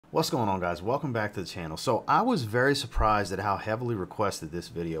What's going on, guys? Welcome back to the channel. So I was very surprised at how heavily requested this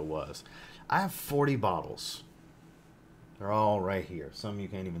video was. I have 40 bottles. They're all right here. Some you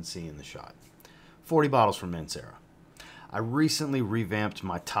can't even see in the shot. 40 bottles from Mancera. I recently revamped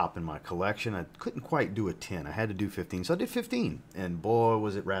my top in my collection. I couldn't quite do a 10. I had to do 15, so I did 15. And boy,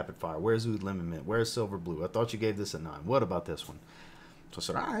 was it rapid fire. Where's Oud Lemon Mint? Where's Silver Blue? I thought you gave this a 9. What about this one? So I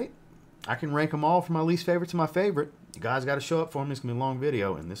said, all right. I can rank them all from my least favorite to my favorite. You guys got to show up for me. It's going to be a long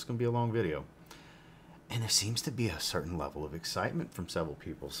video, and this is going to be a long video. And there seems to be a certain level of excitement from several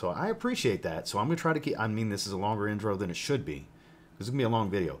people. So I appreciate that. So I'm going to try to keep, I mean, this is a longer intro than it should be. This is going to be a long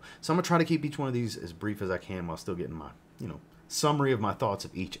video. So I'm going to try to keep each one of these as brief as I can while still getting my, summary of my thoughts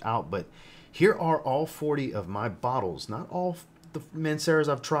of each out. But here are all 40 of my bottles. Not all the Manceras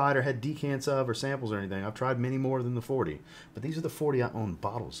I've tried or had decants of or samples or anything. I've tried many more than the 40. But these are the 40 I own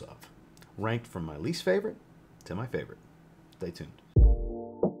bottles of. Ranked from my least favorite to my favorite. Stay tuned.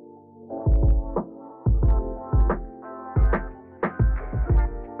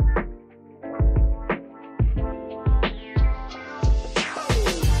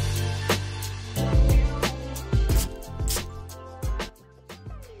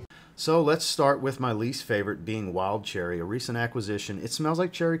 So let's start with my least favorite being Wild Cherry, a recent acquisition. It smells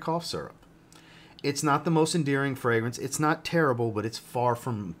like cherry cough syrup. It's not the most endearing fragrance. It's not terrible, but it's far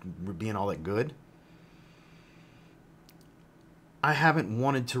from being all that good. I haven't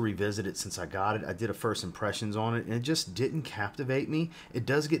wanted to revisit it since I got it. I did a first impressions on it, and it just didn't captivate me. It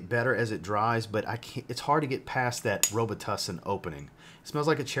does get better as it dries, but it's hard to get past that Robitussin opening. It smells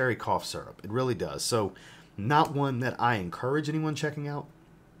like a cherry cough syrup. It really does. So not one that I encourage anyone checking out.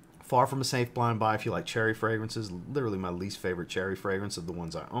 Far from a safe blind buy if you like cherry fragrances. Literally my least favorite cherry fragrance of the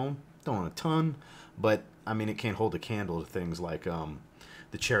ones I own. Don't own a ton, but I mean, it can't hold a candle to things like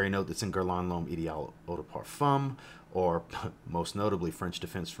the cherry note that's in Guerlain L'Homme Idéal Eau de Parfum, or most notably French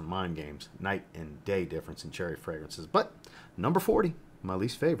Defense from Mind Games. Night and day difference in cherry fragrances. But number 40, my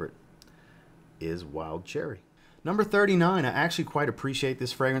least favorite, is Wild Cherry. Number 39, I actually quite appreciate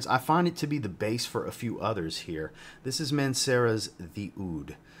this fragrance. I find it to be the base for a few others here. This is Mancera's The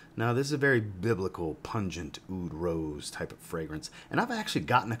Aoud. Now, this is a very biblical, pungent oud rose type of fragrance. And I've actually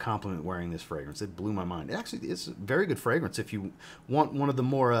gotten a compliment wearing this fragrance. It blew my mind. It actually is a very good fragrance if you want one of the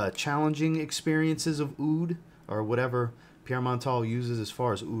more challenging experiences of oud, or whatever Pierre Montal uses as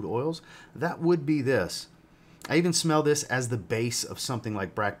far as oud oils. That would be this. I even smell this as the base of something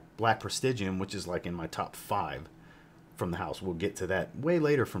like Black Prestigium, which is like in my top 5 from the house. We'll get to that way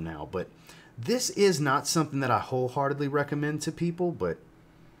later from now. But this is not something that I wholeheartedly recommend to people, but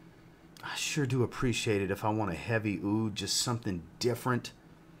I sure do appreciate it if I want a heavy oud, just something different.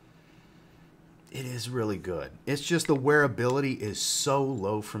 It is really good. It's just the wearability is so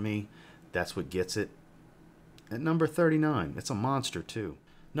low for me. That's what gets it. At number 39, it's a monster too.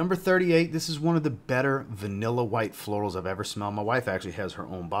 Number 38, this is one of the better vanilla white florals I've ever smelled. My wife actually has her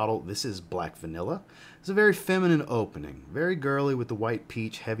own bottle. This is Black Vanilla. It's a very feminine opening. Very girly with the white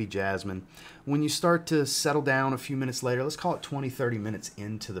peach, heavy jasmine. When you start to settle down a few minutes later, let's call it 20, 30 minutes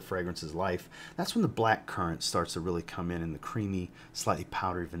into the fragrance's life, that's when the black currant starts to really come in and the creamy, slightly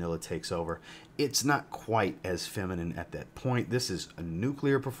powdery vanilla takes over. It's not quite as feminine at that point. This is a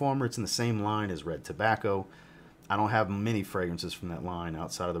nuclear performer. It's in the same line as Red Tobacco. I don't have many fragrances from that line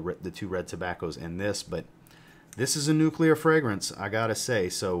outside of the 2 Red Tobaccos and this, but this is a nuclear fragrance, I gotta say.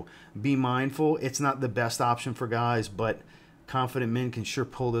 So be mindful. It's not the best option for guys, but confident men can sure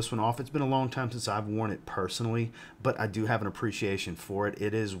pull this one off. It's been a long time since I've worn it personally, but I do have an appreciation for it.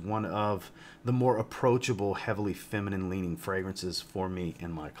 It is one of the more approachable, heavily feminine leaning fragrances for me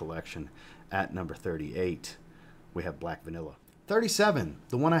in my collection. At number 38, we have Black Vanilla. 37,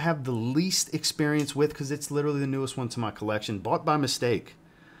 the one I have the least experience with because it's literally the newest one to my collection, bought by mistake,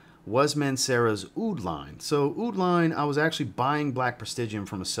 was Mancera's Oud line. So Oud line, I was actually buying Black Prestigium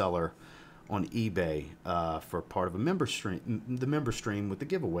from a seller on eBay for part of a member stream, the member stream with the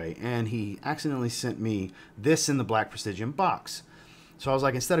giveaway, and he accidentally sent me this in the Black Prestigium box. So I was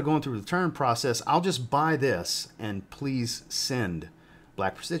like, instead of going through the return process, I'll just buy this and please send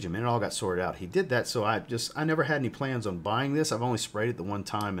Black Prestigium, and it all got sorted out. He did that, so I never had any plans on buying this. I've only sprayed it the one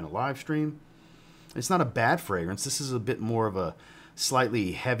time in a live stream. It's not a bad fragrance. This is a bit more of a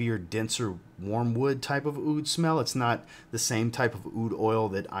slightly heavier, denser, warm wood type of oud smell. It's not the same type of oud oil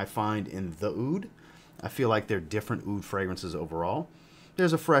that I find in the oud. I feel like they're different oud fragrances overall.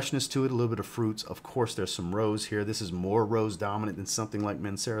 There's a freshness to it, a little bit of fruits. Of course, there's some rose here. This is more rose dominant than something like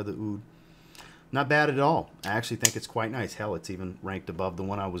Mancera The Aoud. Not bad at all. I actually think it's quite nice. Hell, it's even ranked above the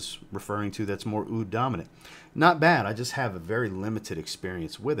one I was referring to that's more oud dominant. Not bad. I just have a very limited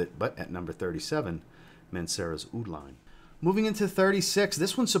experience with it. But at number 37, Mancera's Oud line. Moving into 36,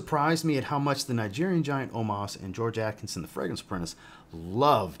 this one surprised me at how much the Nigerian giant Omas and George Atkinson, the fragrance apprentice,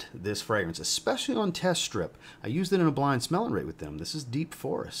 loved this fragrance, especially on test strip. I used it in a blind smelling rate with them. This is Deep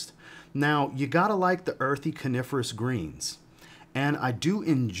Forest. Now, you gotta like the earthy coniferous greens. And I do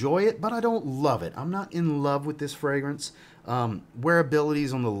enjoy it, but I don't love it. I'm not in love with this fragrance. Wearability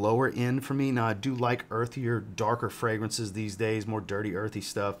is on the lower end for me. Now, I do like earthier, darker fragrances these days, more dirty, earthy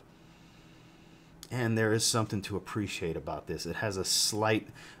stuff. And there is something to appreciate about this. It has a slight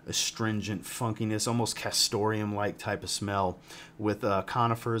astringent funkiness, almost castoreum-like type of smell with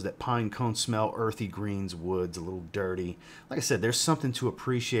conifers, that pine cone smell, earthy greens, woods, a little dirty. Like I said, there's something to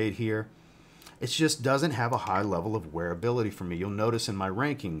appreciate here. It just doesn't have a high level of wearability for me. You'll notice in my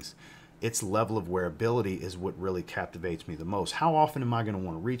rankings, its level of wearability is what really captivates me the most. How often am I going to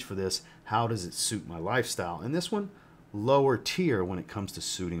want to reach for this? How does it suit my lifestyle? And this one, lower tier when it comes to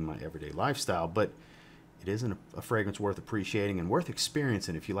suiting my everyday lifestyle, but it isn't a fragrance worth appreciating and worth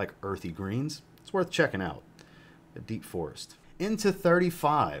experiencing. If you like earthy greens, it's worth checking out. A Deep Forest. Into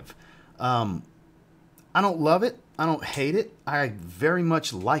 35. I don't love it. I don't hate it. I very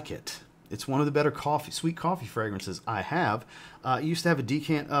much like it. It's one of the better sweet coffee fragrances I have. I used to have a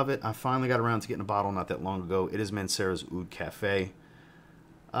decant of it. I finally got around to getting a bottle not that long ago. It is Mancera's Oud Cafe.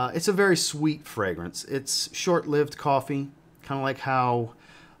 It's a very sweet fragrance. It's short-lived coffee, kind of like how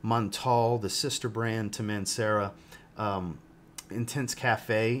Montal, the sister brand to Mancera, Intense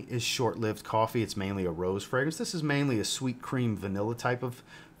Cafe, is short-lived coffee. It's mainly a rose fragrance. This is mainly a sweet cream vanilla type of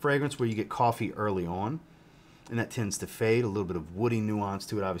fragrance where you get coffee early on, and that tends to fade. A little bit of woody nuance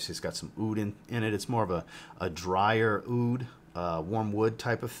to it. Obviously, it's got some oud in it. It's more of a drier oud, warm wood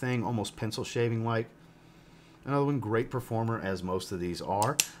type of thing, almost pencil shaving-like. Another one, great performer, as most of these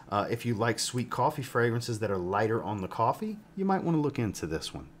are. If you like sweet coffee fragrances that are lighter on the coffee, you might want to look into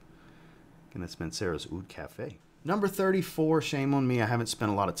this one. And that's Mancera's Oud Cafe. Number 34, shame on me, I haven't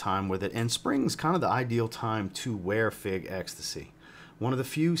spent a lot of time with it. And spring's kind of the ideal time to wear Fig Extasy. One of the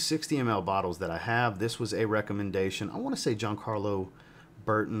few 60 ml bottles that I have. This was a recommendation. I want to say Giancarlo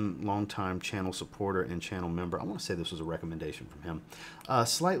Burton, longtime channel supporter and channel member. I want to say this was a recommendation from him.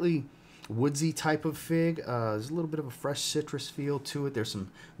 Slightly woodsy type of fig. There's a little bit of a fresh citrus feel to it. There's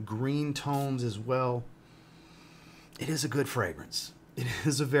some green tones as well. It is a good fragrance. It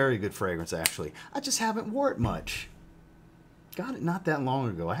is a very good fragrance, actually. I just haven't wore it much. Got it not that long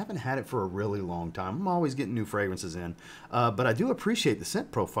ago. I haven't had it for a really long time. I'm always getting new fragrances in. But I do appreciate the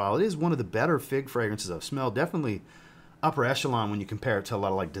scent profile. It is one of the better fig fragrances I've smelled. Definitely upper echelon when you compare it to a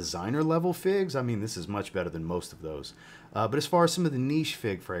lot of like designer level figs. I mean, this is much better than most of those. But as far as some of the niche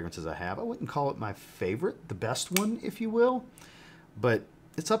fig fragrances I have, I wouldn't call it my favorite, the best one, if you will. But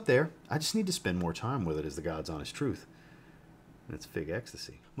it's up there. I just need to spend more time with it, is the God's honest truth. And it's Fig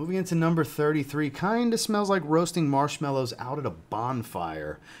Extasy. Moving into number 33, kind of smells like roasting marshmallows out at a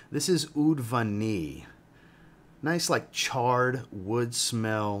bonfire. This is Oud Vanille. Nice like charred wood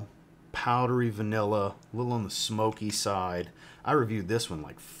smell, powdery vanilla, a little on the smoky side. I reviewed this one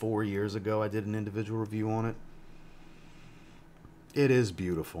like 4 years ago. I did an individual review on it. It is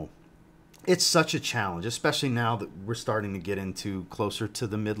beautiful. It's such a challenge, especially now that we're starting to get into closer to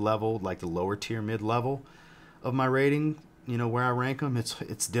the mid-level, like the lower tier mid-level of my rating. You know, where I rank them,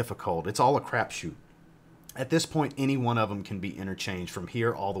 it's difficult. It's all a crapshoot. At this point, any one of them can be interchanged from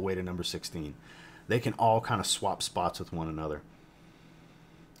here all the way to number 16. They can all kind of swap spots with one another.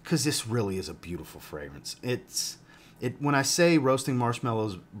 Because this really is a beautiful fragrance. When I say roasting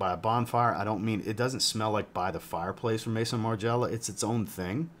marshmallows by a bonfire, I don't mean, it doesn't smell like by the fireplace from Maison Margiela. It's its own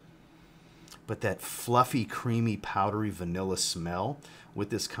thing. But that fluffy, creamy, powdery vanilla smell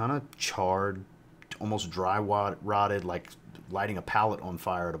with this kind of charred, almost dry rotted, like lighting a pallet on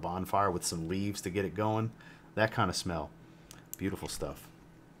fire at a bonfire with some leaves to get it going. That kind of smell. Beautiful stuff.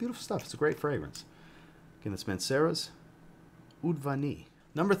 Beautiful stuff. It's a great fragrance. Again, it's Mancera's Oud Vanille.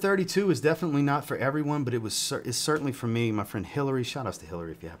 Number 32 is definitely not for everyone, but it's certainly for me. My friend Hillary, shout outs to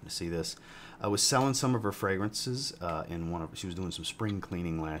Hillary if you happen to see this, was selling some of her fragrances she was doing some spring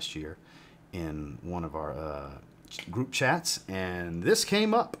cleaning last year in one of our group chats, and this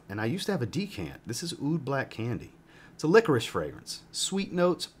came up, and I used to have a decant. This is Oud Black Candy. It's a licorice fragrance. Sweet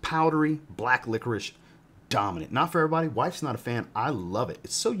notes, powdery, black licorice, dominant. Not for everybody. Wife's not a fan. I love it.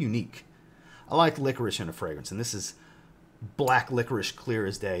 It's so unique. I like licorice in a fragrance, and this is black licorice, clear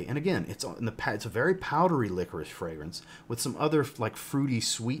as day. And again, it's a very powdery licorice fragrance with some other like fruity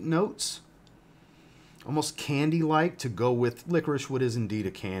sweet notes, almost candy-like to go with licorice, what is indeed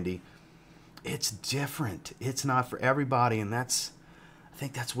a candy. It's different. It's not for everybody, and I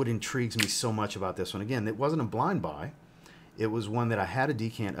think that's what intrigues me so much about this one. Again, it wasn't a blind buy. It was one that I had a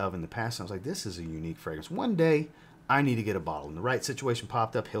decant of in the past, and I was like, this is a unique fragrance. One day, I need to get a bottle. And the right situation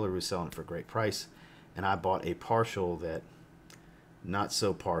popped up. Hillary was selling it for a great price. And I bought a partial that, not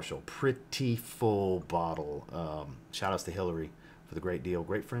so partial, pretty full bottle. Shout outs to Hillary for the great deal.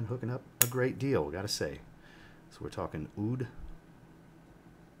 Great friend hooking up a great deal, gotta say. So we're talking Oud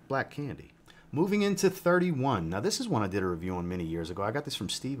Black Candy. Moving into 31. Now this is one I did a review on many years ago. I got this from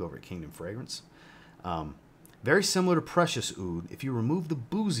Steve over at Kingdom Fragrance. Very similar to Precious Oud. If you remove the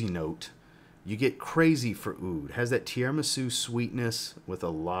boozy note, you get Crazy for Oud. Has that tiramisu sweetness with a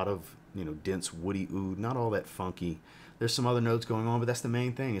lot of, you know, dense woody oud. Not all that funky. There's some other notes going on, but that's the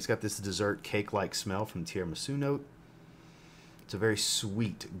main thing. It's got this dessert cake-like smell from the tiramisu note. It's a very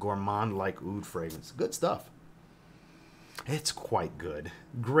sweet, gourmand-like oud fragrance. Good stuff. It's quite good.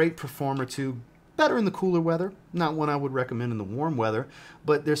 Great performer too. Better in the cooler weather. Not one I would recommend in the warm weather,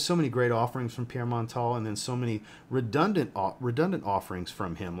 but there's so many great offerings from Pierre Montal, and then so many redundant offerings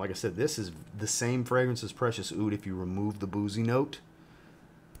from him. Like I said, this is the same fragrance as Precious Oud. If you remove the boozy note,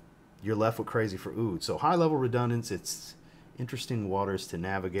 you're left with Crazy for Oud. So high-level redundance. It's interesting waters to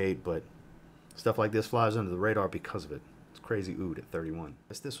navigate, but stuff like this flies under the radar because of it. It's Crazy Oud at 31.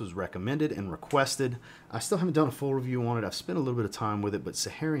 This was recommended and requested. I still haven't done a full review on it. I've spent a little bit of time with it, but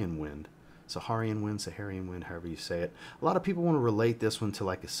Saharian Wind, however you say it. A lot of people want to relate this one to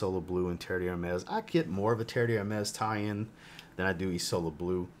like a Solo Blue and Terre d'Hermes. I get more of a Terre d'Hermes tie-in than I do a Solo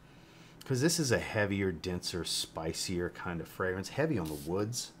Blue, because this is a heavier, denser, spicier kind of fragrance. Heavy on the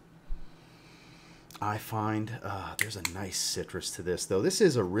woods. I find there's a nice citrus to this, though. This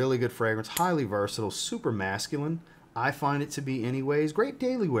is a really good fragrance, highly versatile, super masculine. I find it to be anyways. Great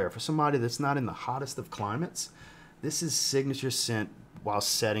daily wear for somebody that's not in the hottest of climates. This is signature scent while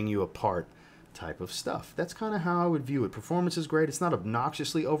setting you apart type of stuff. That's kind of how I would view it. Performance is great. It's not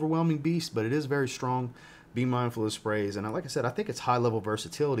obnoxiously overwhelming beast, but it is very strong. Be mindful of sprays. And like I said, I think it's high-level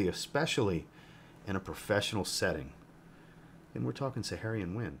versatility, especially in a professional setting. And we're talking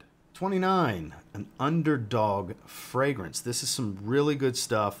Saharian Wind. 29, an underdog fragrance. This is some really good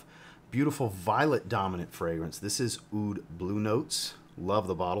stuff. Beautiful violet dominant fragrance. This is Oud Blue Notes. Love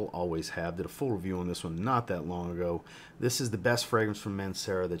the bottle, always have. Did a full review on this one not that long ago. This is the best fragrance from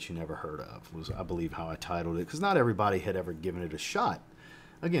Mancera that you never heard of, was I believe how I titled it, because not everybody had ever given it a shot.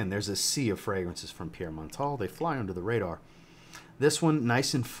 Again, there's a sea of fragrances from Pierre Montal. They fly under the radar. This one,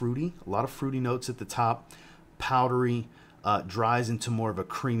 nice and fruity. A lot of fruity notes at the top. Powdery. Dries into more of a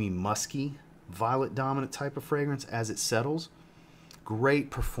creamy, musky, violet dominant type of fragrance as it settles.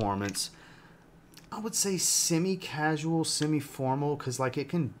 Great performance. I would say semi-casual, semi-formal, because like you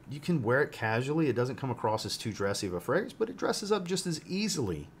can wear it casually. It doesn't come across as too dressy of a fragrance, but it dresses up just as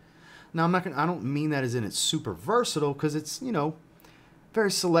easily. Now I don't mean that as in it's super versatile, because it's, you know,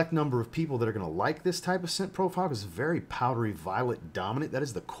 very select number of people that are going to like this type of scent profile, because it's very powdery, violet dominant. That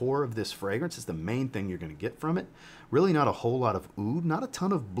is the core of this fragrance. It's the main thing you're going to get from it. Really not a whole lot of oud, not a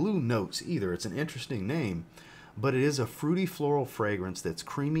ton of blue notes either. It's an interesting name, but it is a fruity floral fragrance that's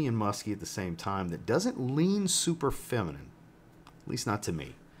creamy and musky at the same time, that doesn't lean super feminine, at least not to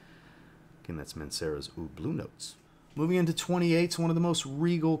me. Again, that's Mancera's Oud Blue Notes. Moving into 28, it's one of the most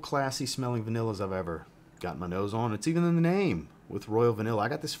regal, classy smelling vanillas I've ever got my nose on. It's even in the name, with Royal Vanilla. I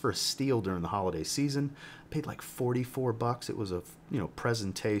got this for a steal during the holiday season. I paid like 44 bucks. It was a, you know,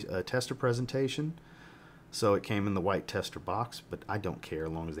 tester presentation. So it came in the white tester box, but I don't care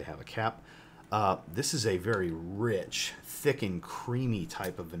as long as they have a cap. This is a very rich, thick and creamy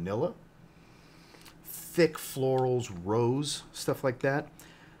type of vanilla. Thick florals, rose, stuff like that.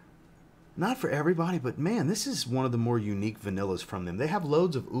 Not for everybody, but man, this is one of the more unique vanillas from them. They have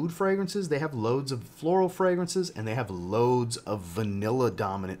loads of oud fragrances, they have loads of floral fragrances, and they have loads of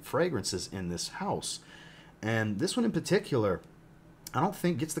vanilla-dominant fragrances in this house. And this one in particular, I don't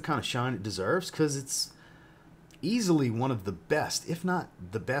think gets the kind of shine it deserves, because it's easily one of the best, if not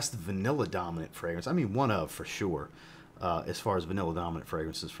the best vanilla-dominant fragrance. I mean, one of, for sure, as far as vanilla-dominant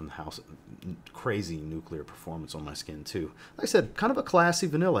fragrances from the house. Crazy nuclear performance on my skin, too. Like I said, kind of a classy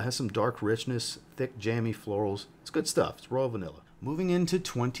vanilla. Has some dark richness, thick, jammy florals. It's good stuff. It's Royal Vanilla. Moving into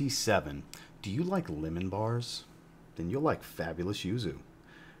 27. Do you like lemon bars? Then you'll like Fabulous Yuzu,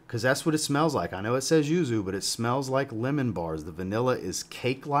 because that's what it smells like. I know it says Yuzu, but it smells like lemon bars. The vanilla is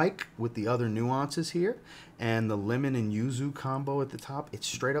cake-like with the other nuances here, and the lemon and Yuzu combo at the top, it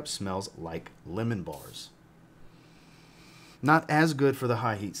straight up smells like lemon bars. Not as good for the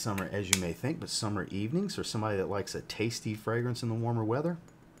high heat summer as you may think, but summer evenings, or somebody that likes a tasty fragrance in the warmer weather,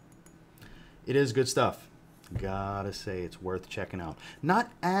 it is good stuff. Gotta say, it's worth checking out.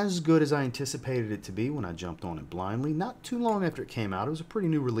 Not as good as I anticipated it to be when I jumped on it blindly. Not too long after it came out. It was a pretty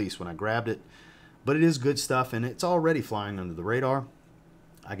new release when I grabbed it, but it is good stuff, and it's already flying under the radar.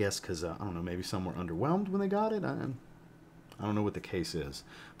 I guess because, I don't know, maybe some were underwhelmed when they got it. I don't know what the case is.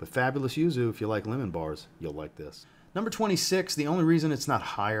 But fabulous Yuzu, if you like lemon bars, you'll like this. Number 26, the only reason it's not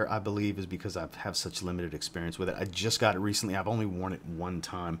higher, I believe, is because I have such limited experience with it. I just got it recently. I've only worn it one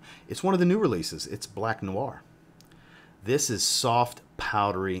time. It's one of the new releases. It's Black Noir. This is soft,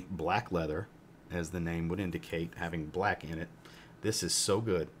 powdery black leather, as the name would indicate, having black in it. This is so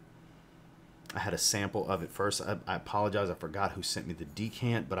good. I had a sample of it first. I apologize, I forgot who sent me the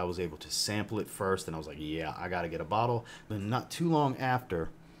decant, but I was able to sample it first, and I was like, yeah, I got to get a bottle. Then not too long after,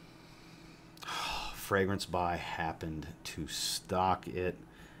 Fragrance Buy happened to stock it.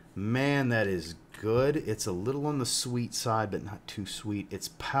 Man, that is good. It's a little on the sweet side, but not too sweet. It's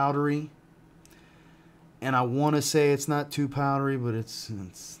powdery, and I want to say it's not too powdery, but it's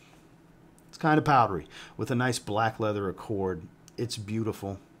kind of powdery with a nice black leather accord. It's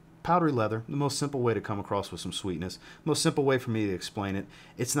beautiful. Powdery leather, the most simple way to come across with some sweetness. Most simple way for me to explain it.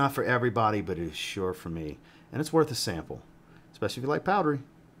 It's not for everybody, but it is sure for me. And it's worth a sample, especially if you like powdery.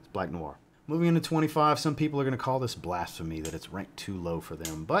 It's Black Noir. Moving into 25, some people are going to call this blasphemy, that it's ranked too low for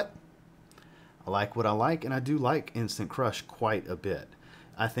them. But I like what I like, and I do like Instant Crush quite a bit.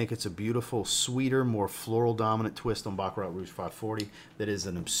 I think it's a beautiful, sweeter, more floral dominant twist on Baccarat Rouge 540 that is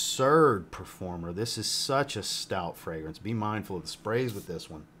an absurd performer. This is such a stout fragrance. Be mindful of the sprays with this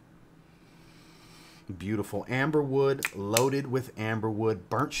one. Beautiful amberwood, loaded with amberwood,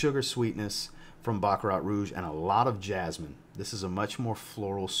 burnt sugar sweetness from Baccarat Rouge, and a lot of jasmine. This is a much more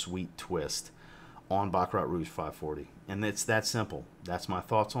floral, sweet twist on Baccarat Rouge 540. And it's that simple. That's my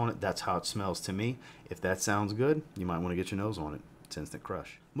thoughts on it. That's how it smells to me. If that sounds good, you might want to get your nose on it. It's Instant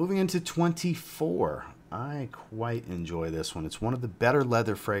Crush. Moving into 24. I quite enjoy this one. It's one of the better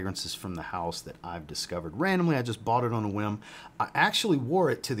leather fragrances from the house that I've discovered. Randomly, I just bought it on a whim. I actually wore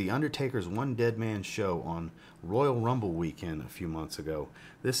it to the Undertaker's One Dead Man show on Royal Rumble weekend a few months ago.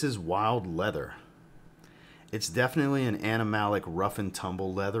 This is Wild Leather. It's definitely an animalic rough and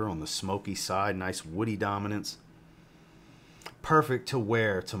tumble leather on the smoky side. Nice woody dominance. Perfect to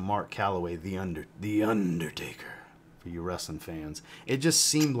wear to Mark Calloway, the Undertaker. For you wrestling fans. It just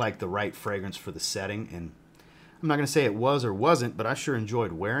seemed like the right fragrance for the setting, and I'm not going to say it was or wasn't, but I sure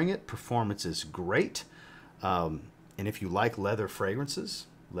enjoyed wearing it. Performance is great, and if you like leather fragrances,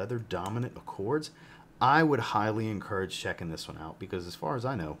 leather dominant accords, I would highly encourage checking this one out, because as far as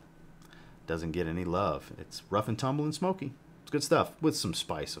I know, it doesn't get any love. It's rough and tumble and smoky. It's good stuff, with some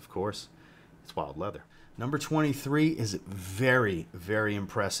spice, of course. It's Wild Leather. Number 23 is very, very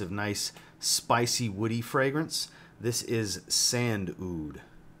impressive. Nice, spicy, woody fragrance. This is Sand Oud.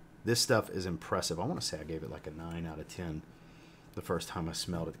 This stuff is impressive. I want to say I gave it like a 9 out of 10 the first time I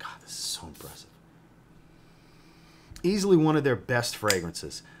smelled it. God, this is so impressive. Easily one of their best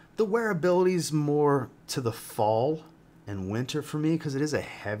fragrances. The wearability is more to the fall and winter for me, because it is a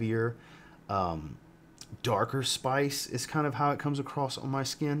heavier, darker spice is kind of how it comes across on my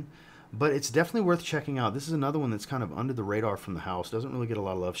skin. But it's definitely worth checking out. This is another one that's kind of under the radar from the house. Doesn't really get a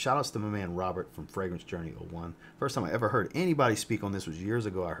lot of love. Shout outs to my man Robert from Fragrance Journey 01. First time I ever heard anybody speak on this was years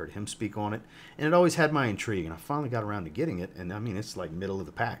ago. I heard him speak on it. And it always had my intrigue. And I finally got around to getting it. And I mean, it's like middle of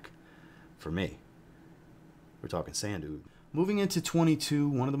the pack for me. We're talking Sand Oud. Moving into 22,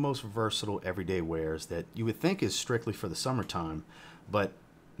 one of the most versatile everyday wears that you would think is strictly for the summertime. But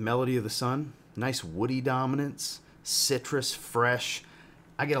Melody of the Sun, nice woody dominance, citrus, fresh.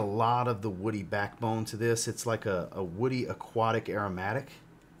 I get a lot of the woody backbone to this. It's like a woody aquatic aromatic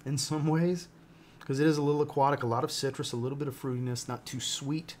in some ways, because it is a little aquatic, a lot of citrus, a little bit of fruitiness, not too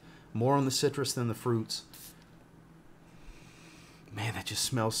sweet, more on the citrus than the fruits. Man, that just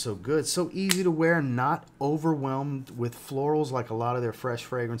smells so good. So easy to wear, not overwhelmed with florals like a lot of their fresh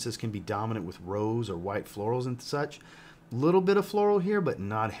fragrances can be dominant with rose or white florals and such. Little bit of floral here, but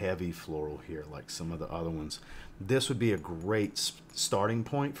not heavy floral here like some of the other ones. This would be a great starting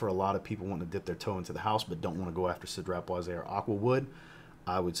point for a lot of people wanting to dip their toe into the house but don't want to go after Cedrat Boise or Aqua wood.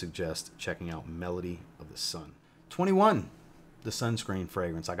 I would suggest checking out Melody of the Sun. 21, the sunscreen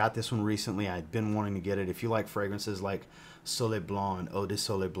fragrance. I got this one recently. I'd been wanting to get it. If you like fragrances like Soleil Blanc and Eau de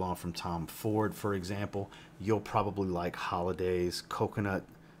Soleil Blanc from Tom Ford, for example, you'll probably like Holidays, coconut,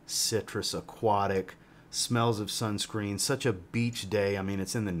 citrus, aquatic, smells of sunscreen, such a beach day. I mean,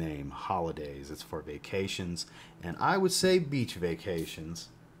 it's in the name, Holidays. It's for vacations, and I would say beach vacations.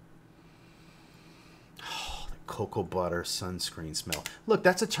 Oh, the cocoa butter sunscreen smell. Look,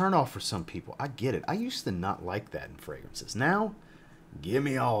 that's a turnoff for some people. I get it. I used to not like that in fragrances. Now, give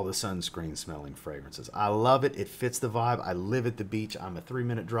me all the sunscreen smelling fragrances. I love it. It fits the vibe. I live at the beach. I'm a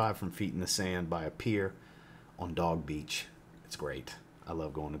 3-minute drive from feet in the sand by a pier on Dog Beach. It's great. I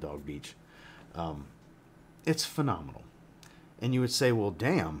love going to Dog Beach. It's phenomenal. And you would say, well,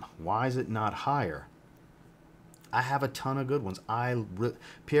 damn, why is it not higher? I have a ton of good ones.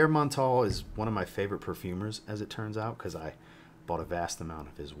 Pierre Montal is one of my favorite perfumers, as it turns out, because I bought a vast amount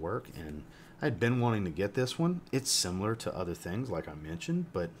of his work, and I'd been wanting to get this one. It's similar to other things, like I mentioned,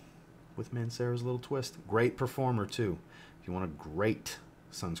 but with Mancera's little twist. Great performer, too, if you want a great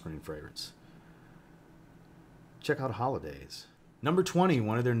sunscreen fragrance. Check out Holidays. Number 20,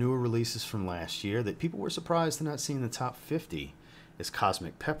 one of their newer releases from last year that people were surprised to not see in the top 50, is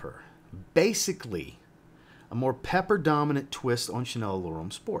Cosmic Pepper. Basically, a more pepper-dominant twist on Chanel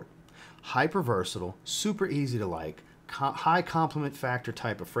L'Homme Sport. Hyper versatile, super easy to like, high compliment factor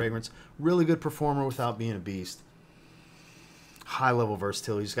type of fragrance, really good performer without being a beast. High level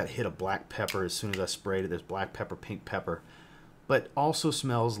versatility. You just got hit of black pepper as soon as I sprayed it. There's black pepper, pink pepper, but also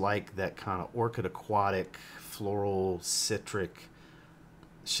smells like that kind of orchid aquatic, floral, citric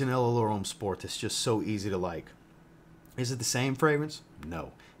Chanel L'Homme Sport that's just so easy to like. Is it the same fragrance?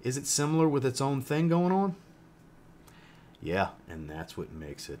 No. Is it similar with its own thing going on? Yeah, and that's what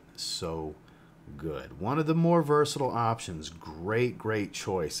makes it so good. One of the more versatile options. Great, great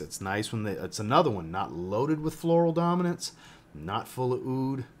choice. It's nice when it's another one not loaded with floral dominance, not full of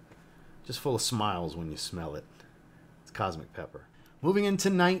oud, just full of smiles when you smell it. It's Cosmic Pepper. Moving into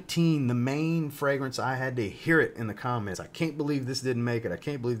 19, the main fragrance. I had to hear it in the comments. I can't believe this didn't make it. I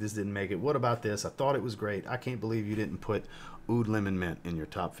can't believe this didn't make it. What about this? I thought it was great. I can't believe you didn't put Oud Lemon Mint in your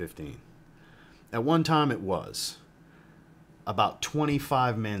top 15. At one time it was. About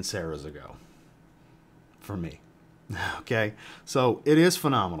 25 Manceras ago. For me. Okay? So it is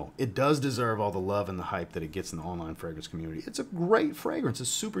phenomenal. It does deserve all the love and the hype that it gets in the online fragrance community. It's a great fragrance. It's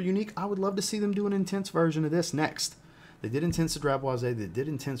super unique. I would love to see them do an intense version of this next. They did Intense Cedrat Boise. They did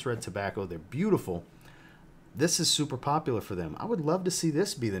Intense Red Tobacco. They're beautiful. This is super popular for them. I would love to see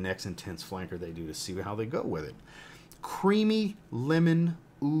this be the next intense flanker they do, to see how they go with it. Creamy lemon,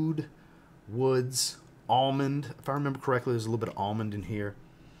 oud, woods, almond. If I remember correctly, there's a little bit of almond in here.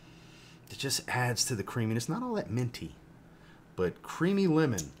 It just adds to the creaminess. Not all that minty, but creamy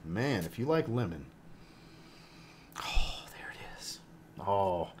lemon. Man, if you like lemon. Oh, there it is.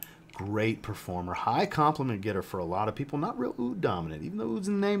 Oh, great performer. High compliment getter for a lot of people. Not real oud dominant. Even though oud's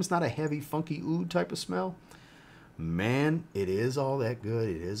in the name, it's not a heavy, funky oud type of smell. Man, it is all that good.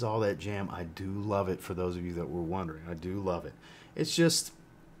 It is all that jam. I do love it, for those of you that were wondering. I do love it. It's just,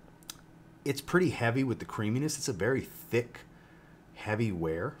 it's pretty heavy with the creaminess. It's a very thick, heavy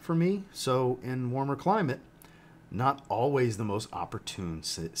wear for me. So in warmer climate, not always the most opportune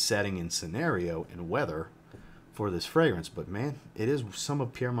setting and scenario and weather for this fragrance, but man, it is some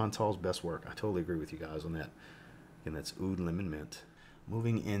of Pierre Montal's best work. I totally agree with you guys on that. And that's Oud Lemon Mint.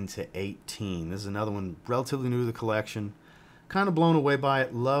 Moving into 18. This is another one relatively new to the collection. Kind of blown away by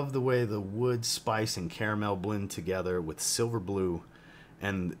it. Love the way the wood, spice, and caramel blend together with silver blue.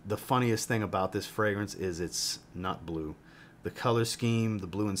 And the funniest thing about this fragrance is it's not blue. The color scheme, the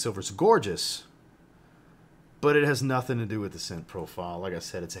blue and silver, is gorgeous, but it has nothing to do with the scent profile. Like I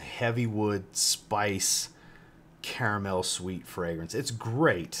said, it's a heavy wood, spice, caramel sweet fragrance. It's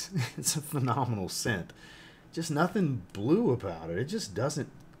great. It's a phenomenal scent. Just nothing blue about it. It just doesn't,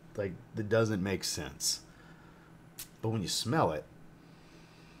 like, it doesn't make sense. But when you smell it,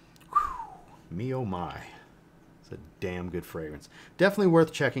 whew, me oh my. It's a damn good fragrance. Definitely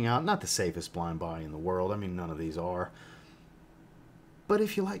worth checking out. Not the safest blind buy in the world. I mean, none of these are. But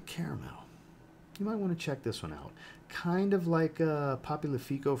if you like caramel, you might want to check this one out. Kind of like Popular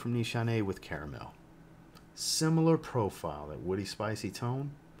Fico from Nichane with caramel. Similar profile, that woody, spicy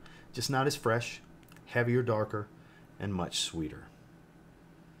tone. Just not as fresh, heavier, darker, and much sweeter.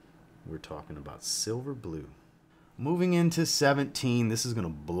 We're talking about Silver Blue. Moving into 17, this is going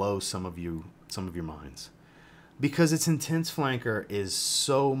to blow some of your minds. Because its intense flanker is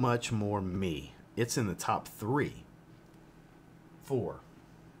so much more me. It's in the top 3. 4,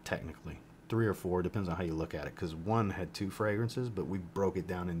 technically. 3 or 4, depends on how you look at it, because one had 2 fragrances, but we broke it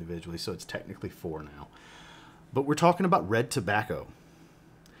down individually, so it's technically 4 now. But we're talking about Red Tobacco.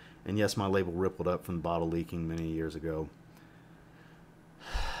 And yes, my label rippled up from the bottle leaking many years ago.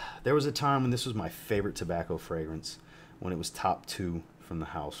 There was a time when this was my favorite tobacco fragrance, when it was top 2 from the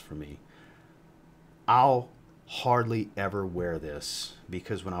house for me. I'll hardly ever wear this,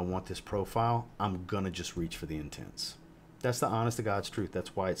 because when I want this profile, I'm going to just reach for the intense. That's the honest to God's truth.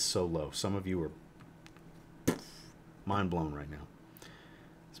 That's why it's so low. Some of you are mind blown right now.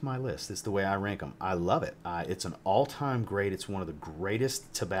 It's my list. It's the way I rank them. I love it. It's an all-time great. It's one of the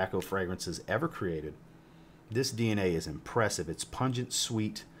greatest tobacco fragrances ever created. This DNA is impressive. It's pungent,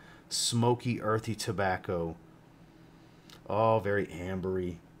 sweet, smoky, earthy tobacco. Oh, very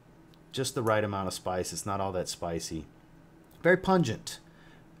ambery. Just the right amount of spice. It's not all that spicy. Very pungent.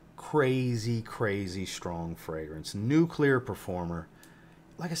 Crazy, crazy strong fragrance. Nuclear performer.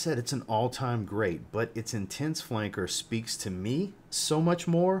 Like I said, it's an all-time great, but its intense flanker speaks to me so much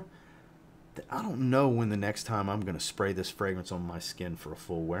more that I don't know when the next time I'm going to spray this fragrance on my skin for a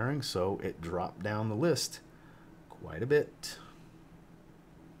full wearing, so it dropped down the list quite a bit.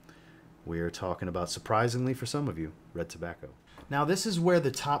 We are talking about, surprisingly for some of you, Red Tobacco. Now, this is where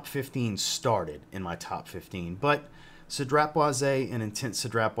the top 15 started in my top 15, but Cedrat Boise and Intense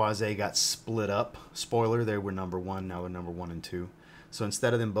Cedrat Boise got split up. Spoiler, they were number 1, now they're number 1 and 2. So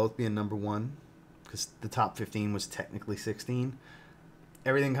instead of them both being number 1, because the top 15 was technically 16,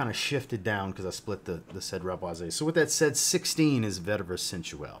 everything kind of shifted down because I split the Cedrat Boise. So with that said, 16 is Vetiver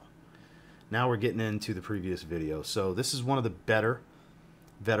Sensuel. Now we're getting into the previous video. So this is one of the better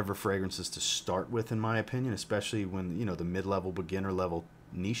Vetiver fragrances to start with, in my opinion, especially when, you know, the mid-level, beginner level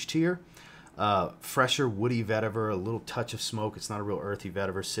niche tier. Fresher, woody vetiver, a little touch of smoke. It's not a real earthy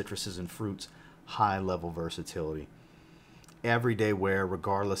vetiver. Citruses and fruits, high level versatility. Everyday wear,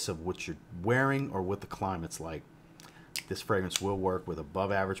 regardless of what you're wearing or what the climate's like. This fragrance will work with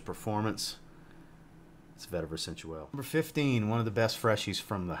above average performance. It's Vetiver Sensuel. Number 15, one of the best freshies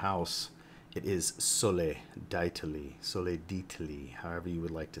from the house. It is Soleil d'Italie, Soleil d'Italie, however you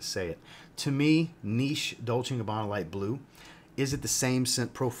would like to say it. To me, niche Dolce & Gabbana Light Blue. Is it the same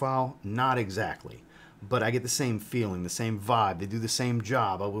scent profile? Not exactly. But I get the same feeling, the same vibe. They do the same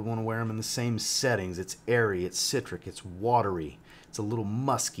job. I would want to wear them in the same settings. It's airy, it's citric, it's watery, it's a little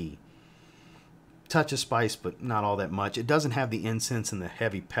musky. Touch of spice, but not all that much. It doesn't have the incense and the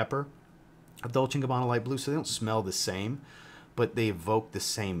heavy pepper of Dolce & Gabbana Light Blue, so they don't smell the same, but they evoke the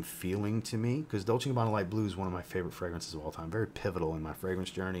same feeling to me, because Dolce & Gabbana Light Blue is one of my favorite fragrances of all time. Very pivotal in my fragrance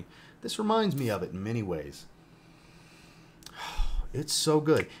journey. This reminds me of it in many ways. It's so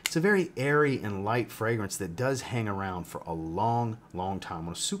good. It's a very airy and light fragrance that does hang around for a long, long time.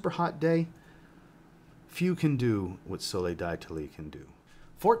 On a super hot day, few can do what Soleil d'Italie can do.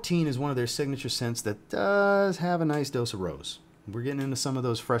 14 is one of their signature scents that does have a nice dose of rose. We're getting into some of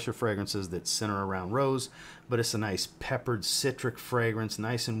those fresher fragrances that center around rose, but it's a nice peppered citric fragrance,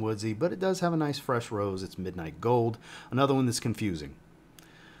 nice and woodsy, but it does have a nice fresh rose. It's Midnight Gold, another one that's confusing.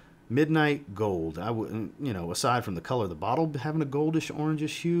 Midnight Gold, I wouldn't, you know, aside from the color of the bottle having a goldish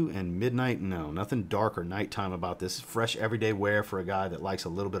orangish hue, and Midnight, no, nothing dark or nighttime about this. Fresh everyday wear for a guy that likes a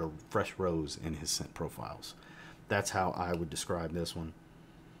little bit of fresh rose in his scent profiles. That's how I would describe this one.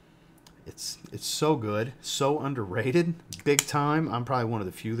 It's so good, so underrated, big time. I'm probably one of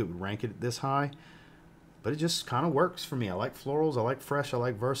the few that would rank it this high, but it just kind of works for me. I like florals, I like fresh, I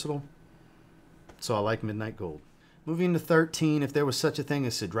like versatile, so I like Midnight Gold. Moving to 13, if there was such a thing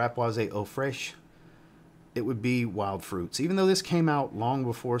as Cedrat Boise Eau Fraiche, it would be Wild Fruits. Even though this came out long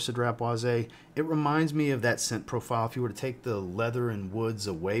before Cedrat Boise, it reminds me of that scent profile. If you were to take the leather and woods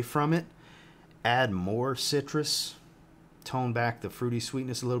away from it, add more citrus, tone back the fruity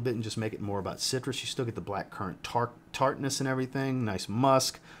sweetness a little bit, and just make it more about citrus, you still get the black currant tartness and everything. Nice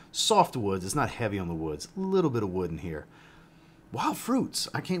musk, soft woods. It's not heavy on the woods. A little bit of wood in here. Wild Fruits.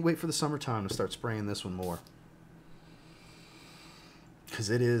 I can't wait for the summertime to start spraying this one more,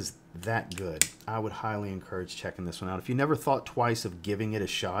 because it is that good. I would highly encourage checking this one out. If you never thought twice of giving it a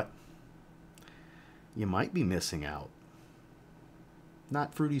shot, you might be missing out.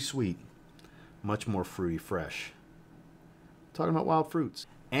 Not fruity sweet, much more fruity fresh. Talking about Wild Fruits.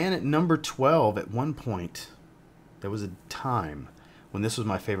 And at number 12, at one point, there was a time when this was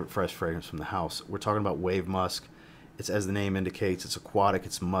my favorite fresh fragrance from the house. We're talking about Wave Musk. It's, as the name indicates, it's aquatic,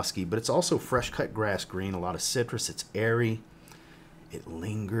 it's musky, but it's also fresh cut grass green, a lot of citrus, it's airy. It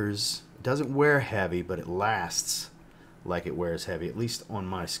lingers. It doesn't wear heavy, but it lasts like it wears heavy. At least on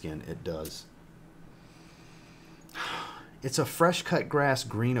my skin, it does. It's a fresh cut grass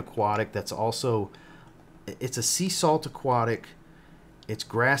green aquatic that's also, it's a sea salt aquatic. It's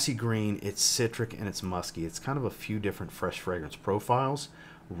grassy green, it's citric, and it's musky. It's kind of a few different fresh fragrance profiles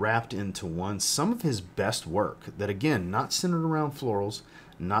wrapped into one. Some of his best work that, again, not centered around florals,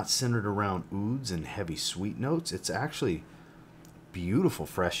 not centered around ouds and heavy sweet notes. It's actually beautiful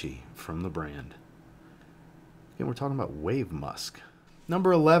freshie from the brand. Again, we're talking about Wave Musk.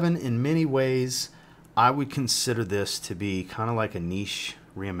 Number 11, in many ways, I would consider this to be kind of like a niche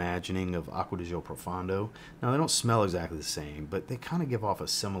reimagining of Aqua di Gio Profondo. Now, they don't smell exactly the same, but they kind of give off a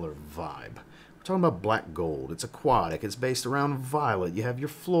similar vibe. We're talking about Black Gold. It's aquatic. It's based around violet. You have your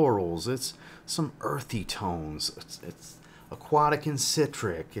florals. It's some earthy tones. It's aquatic and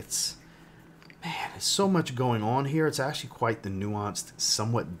citric. Man, there's so much going on here. It's actually quite the nuanced,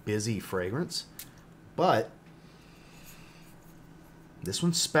 somewhat busy fragrance. But this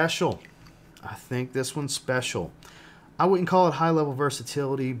one's special. I think this one's special. I wouldn't call it high-level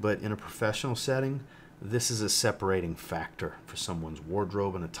versatility, but in a professional setting, this is a separating factor for someone's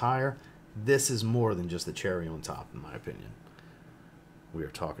wardrobe and attire. This is more than just the cherry on top, in my opinion. We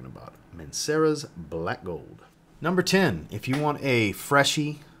are talking about Mancera's Black Gold. Number 10, if you want a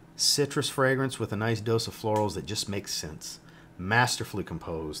freshy citrus fragrance with a nice dose of florals that just makes sense, masterfully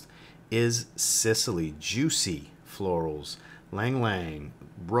composed, is Sicily. Juicy florals, lang lang,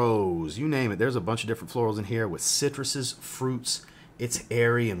 rose, you name it. There's a bunch of different florals in here with citruses, fruits. It's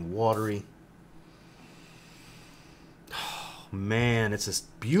airy and watery. Oh, man, it's a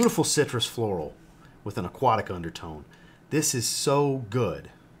beautiful citrus floral with an aquatic undertone. This is so good.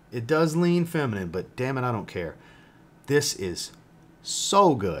 It does lean feminine, but damn it, I don't care. This is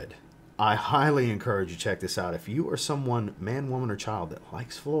so good. I highly encourage you to check this out. If you are someone, man, woman, or child that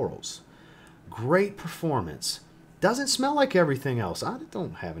likes florals, great performance. Doesn't smell like everything else. I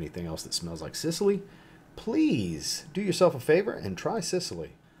don't have anything else that smells like Sicily. Please do yourself a favor and try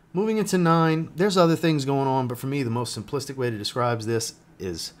Sicily. Moving into 9, there's other things going on, but for me, the most simplistic way to describe this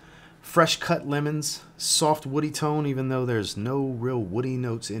is fresh cut lemons, soft woody tone, even though there's no real woody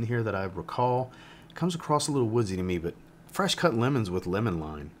notes in here that I recall. It comes across a little woodsy to me, but fresh cut lemons with lemon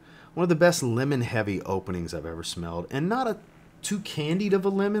line. One of the best lemon heavy openings I've ever smelled, and not a too candied of a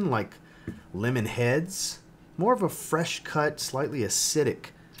lemon like lemon heads. More of a fresh cut, slightly acidic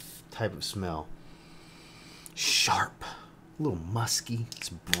type of smell. Sharp, a little musky. It's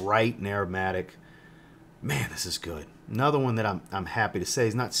bright and aromatic. Man, this is good. Another one that I'm happy to say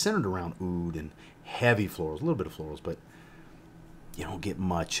is not centered around oud and heavy florals. A little bit of florals, but you don't get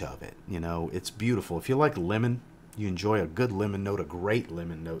much of it. You know, it's beautiful. If you like lemon, you enjoy a good lemon note, a great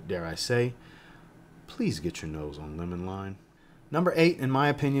lemon note, dare I say, please get your nose on lemon line. Number 8, in my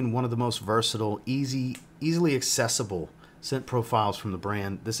opinion, one of the most versatile, easily accessible scent profiles from the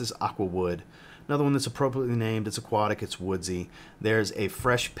brand. This is Aqua Wood. Another one that's appropriately named. It's aquatic, it's woodsy. There's a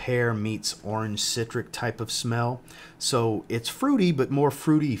fresh pear meets orange citric type of smell. So it's fruity, but more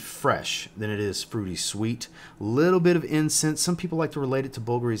fruity fresh than it is fruity sweet. Little bit of incense. Some people like to relate it to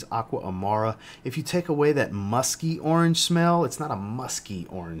Bulgari's Aqua Amara. If you take away that musky orange smell, it's not a musky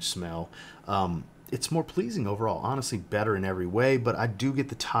orange smell. It's more pleasing overall. Honestly, better in every way, but I do get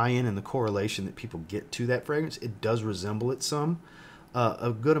the tie-in and the correlation that people get to that fragrance. It does resemble it some,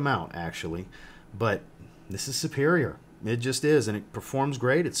 a good amount actually. But this is superior. It just is, and it performs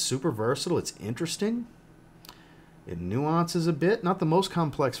great. It's super versatile. It's interesting. It nuances a bit. Not the most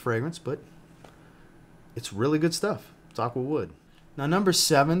complex fragrance, but it's really good stuff. It's Aqua Wood. Now, number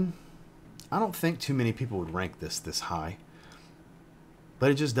 7, I don't think too many people would rank this high,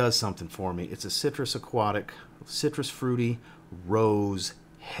 but it just does something for me. It's a citrus aquatic, citrus fruity, rose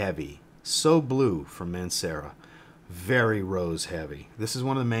heavy. So Blue from Mancera. Very rose heavy. This is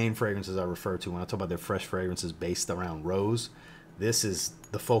one of the main fragrances I refer to when I talk about their fresh fragrances based around rose. This is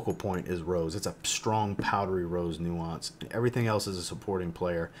the focal point is rose. It's a strong powdery rose nuance. Everything else is a supporting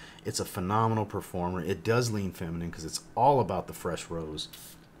player. It's a phenomenal performer. It does lean feminine because it's all about the fresh rose.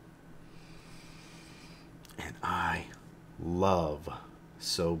 And I love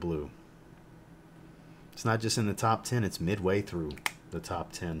So Blue. It's not just in the top 10, it's midway through the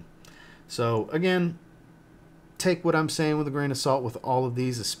top 10. So again, take what I'm saying with a grain of salt with all of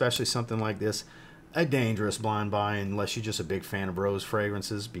these, especially something like this. A dangerous blind buy unless you're just a big fan of rose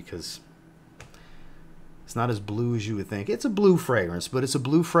fragrances, because it's not as blue as you would think. It's a blue fragrance, but it's a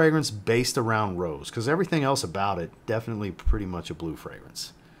blue fragrance based around rose, because everything else about it, definitely pretty much a blue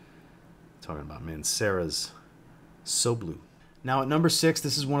fragrance. Talking about Mancera's So Blue. Now at number 6,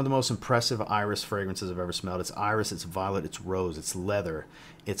 this is one of the most impressive iris fragrances I've ever smelled. It's iris, it's violet, it's rose, it's leather,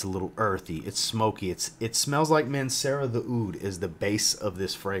 it's a little earthy, it's smoky. It smells like Mancera The Aoud is the base of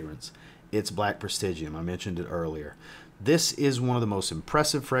this fragrance. It's Black Prestigium. I mentioned it earlier. This is one of the most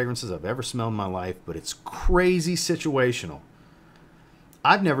impressive fragrances I've ever smelled in my life, but it's crazy situational.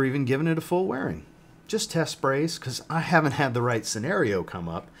 I've never even given it a full wearing. Just test sprays, because I haven't had the right scenario come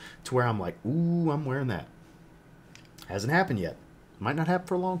up to where I'm like, ooh, I'm wearing that. Hasn't happened yet. Might not happen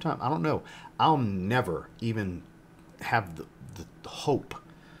for a long time. I don't know. I'll never even have the hope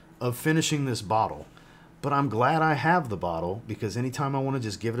of finishing this bottle. But I'm glad I have the bottle, because anytime I want to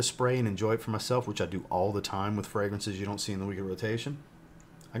just give it a spray and enjoy it for myself, which I do all the time with fragrances you don't see in the weekly rotation,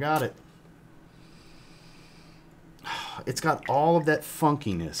 I got it. It's got all of that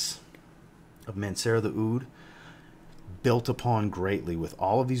funkiness of Mancera The Aoud built upon greatly with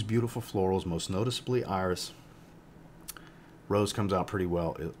all of these beautiful florals, most noticeably iris. Rose comes out pretty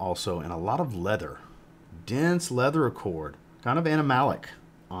well also, and a lot of leather. Dense leather accord. Kind of animalic,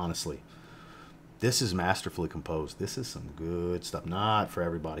 honestly. This is masterfully composed. This is some good stuff. Not for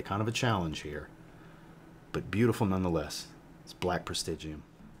everybody. Kind of a challenge here. but beautiful nonetheless. It's Black Prestigium.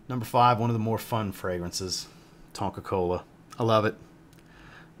 Number 5, one of the more fun fragrances, Tonka Cola. I love it.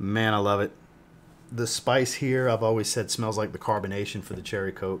 Man, I love it. The spice here, I've always said, smells like the carbonation for the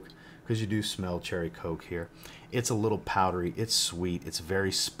cherry coke, because you do smell cherry coke here. It's a little powdery. It's sweet. It's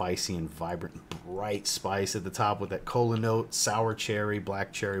very spicy and vibrant, bright spice at the top with that cola note, sour cherry,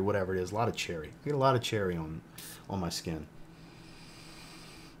 black cherry, whatever it is. A lot of cherry. I get a lot of cherry on my skin.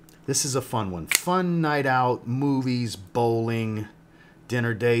 This is a fun one. Fun night out, movies, bowling,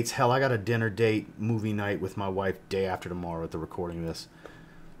 dinner dates. Hell, I got a dinner date movie night with my wife day after tomorrow at the recording of this.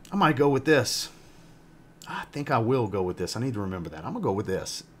 I might go with this. I think I will go with this. I need to remember that. I'm going to go with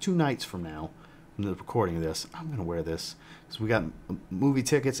this. 2 nights from now, from the recording of this, I'm going to wear this. Because we got movie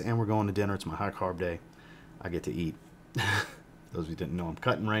tickets and we're going to dinner. It's my high carb day. I get to eat. Those of you didn't know I'm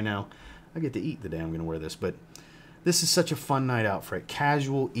cutting right now. I get to eat the day I'm going to wear this. But this is such a fun night out for a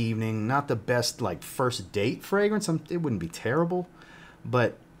casual evening. Not the best like first date fragrance. It wouldn't be terrible.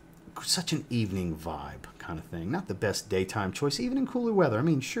 But such an evening vibe kind of thing. Not the best daytime choice, even in cooler weather. I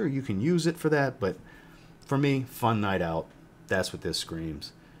mean, sure, you can use it for that, but for me, fun night out. That's what this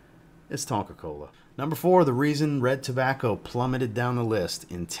screams. It's Tonka Cola. Number 4, the reason Red Tobacco plummeted down the list.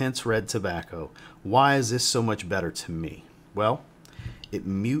 Intense Red Tobacco. Why is this so much better to me? Well, it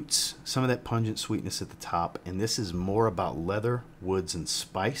mutes some of that pungent sweetness at the top, and this is more about leather, woods, and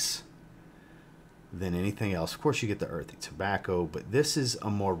spice than anything else. Of course, you get the earthy tobacco, but this is a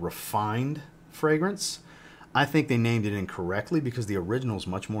more refined fragrance. I think they named it incorrectly because the original is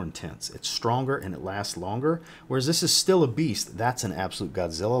much more intense. It's stronger and it lasts longer, whereas this is still a beast. That's an absolute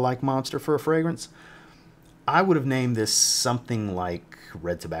Godzilla-like monster for a fragrance. I would have named this something like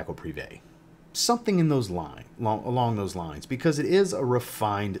Red Tobacco Privé. Something in those along those lines, because it is a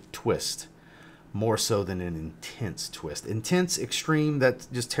refined twist. More so than an intense twist. Intense, extreme, that's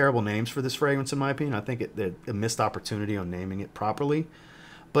just terrible names for this fragrance in my opinion. I think a missed opportunity on naming it properly.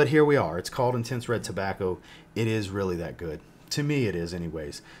 But here we are. It's called Intense Red Tobacco. It is really that good. To me it is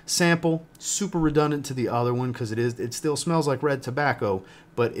anyways. Sample, super redundant to the other one because it still smells like red tobacco,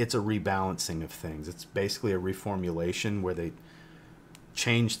 but it's a rebalancing of things. It's basically a reformulation where they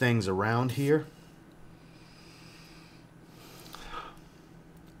change things around here.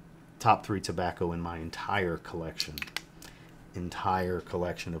 Top 3 tobacco in my entire collection. Entire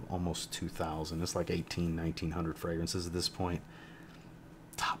collection of almost 2,000. It's like 1900 fragrances at this point.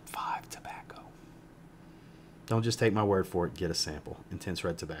 Top 5 tobacco. Don't just take my word for it. Get a sample. Intense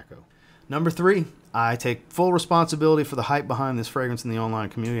Red Tobacco. Number 3, I take full responsibility for the hype behind this fragrance in the online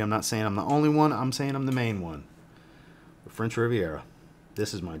community. I'm not saying I'm the only one. I'm saying I'm the main one. The French Riviera.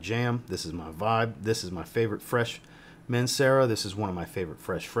 This is my jam. This is my vibe. This is my favorite fresh Mancera. This is one of my favorite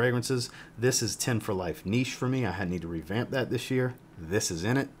fresh fragrances. This is 10 for Life niche for me. I need to revamp that this year. This is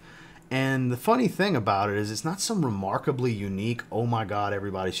in it. And the funny thing about it is it's not some remarkably unique, oh my god,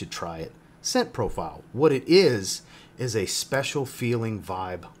 everybody should try it scent profile. What it is a special feeling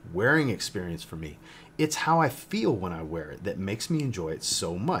vibe wearing experience for me. It's how I feel when I wear it that makes me enjoy it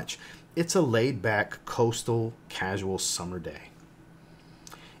so much. It's a laid back, coastal, casual summer day.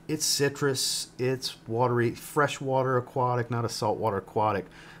 It's citrus, it's watery, freshwater aquatic, not a saltwater aquatic.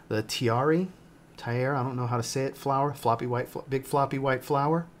 The tiare, I don't know how to say it, flower, big floppy white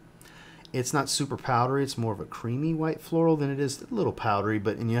flower. It's not super powdery, it's more of a creamy white floral than it is a little powdery,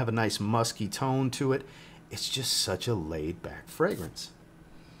 and you have a nice musky tone to it. It's just such a laid back fragrance.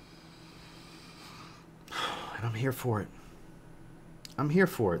 And I'm here for it. I'm here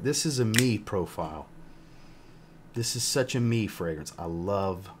for it. This is a me profile. This is such a me fragrance. I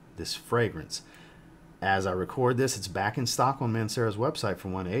love this fragrance. As I record this, it's back in stock on Mancera's website for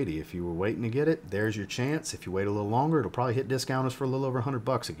 $180. If you were waiting to get it, there's your chance. If you wait a little longer, it'll probably hit discounters for a little over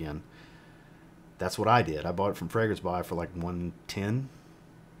 $100 again. That's what I did. I bought it from Fragrance Buy for like $110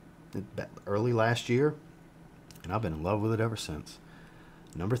 early last year, and I've been in love with it ever since.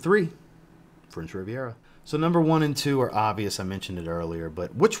 Number 3, French Riviera. So number 1 and 2 are obvious. I mentioned it earlier,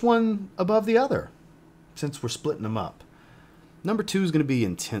 but which one above the other? Since we're splitting them up. Number 2 is going to be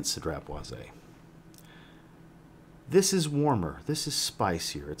Intense Cedrat. This is warmer. This is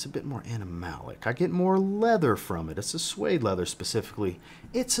spicier. It's a bit more animalic. I get more leather from it. It's a suede leather specifically.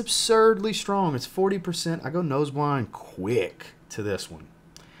 It's absurdly strong. It's 40%. I go nose blind quick to this one.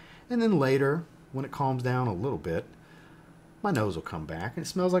 And then later, when it calms down a little bit, my nose will come back and it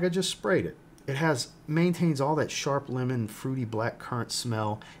smells like I just sprayed it. It maintains all that sharp lemon, fruity black currant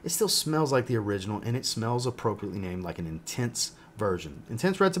smell. It still smells like the original, and it smells appropriately named like an intense version.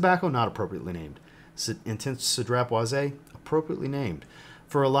 Intense Red Tobacco, not appropriately named. Intense Cedrat, appropriately named.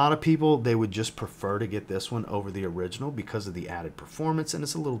 For a lot of people, they would just prefer to get this one over the original because of the added performance, and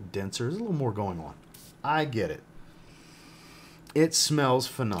it's a little denser. There's a little more going on. I get it. It smells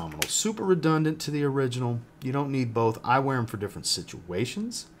phenomenal. Super redundant to the original. You don't need both. I wear them for different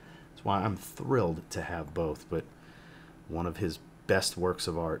situations. That's why I'm thrilled to have both. But one of his best works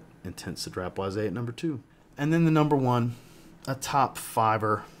of art, Intense Cedrat Boise at number 2. And then the number 1, a top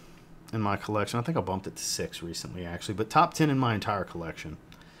 5er in my collection. I think I bumped it to 6 recently, actually. But top 10 in my entire collection.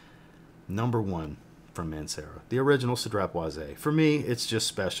 Number 1 from Mancera, the original Cedrat Boise. For me, it's just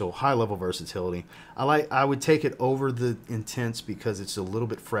special. High-level versatility. I would take it over the Intense because it's a little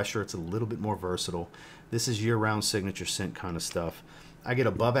bit fresher. It's a little bit more versatile. This is year-round signature scent kind of stuff. I get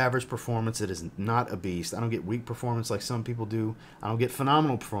above-average performance. It is not a beast. I don't get weak performance like some people do. I don't get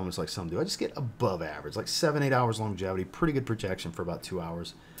phenomenal performance like some do. I just get above average, like 7-8 hours longevity. Pretty good projection for about 2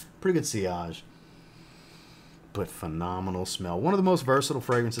 hours. Pretty good sillage. But phenomenal smell. One of the most versatile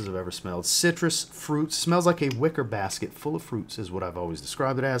fragrances I've ever smelled. Citrus, fruits. Smells like a wicker basket full of fruits is what I've always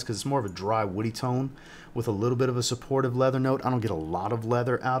described it as, because it's more of a dry, woody tone with a little bit of a supportive leather note. I don't get a lot of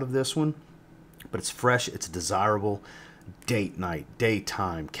leather out of this one, but it's fresh. It's desirable. Date night,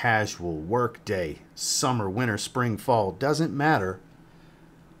 daytime, casual, work day, summer, winter, spring, fall. Doesn't matter.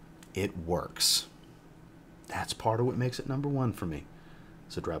 It works. That's part of what makes it number 1 for me.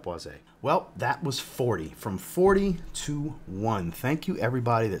 Cedrat Boisi. Well, that was 40. From 40 to 1. Thank you,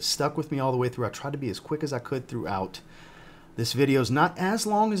 everybody that stuck with me all the way through. I tried to be as quick as I could throughout. This video is not as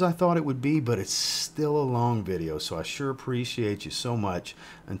long as I thought it would be, but it's still a long video, so I sure appreciate you so much.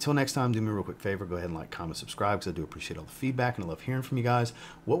 Until next time, do me a real quick favor. Go ahead and like, comment, subscribe, because I do appreciate all the feedback, and I love hearing from you guys.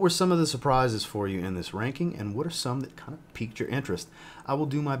 What were some of the surprises for you in this ranking, and what are some that kind of piqued your interest? I will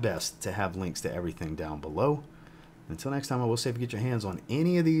do my best to have links to everything down below. Until next time, I will say if you get your hands on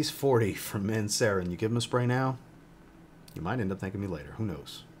any of these 40 from Mancera and you give them a spray now, you might end up thanking me later. Who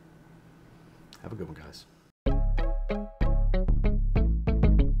knows? Have a good one, guys.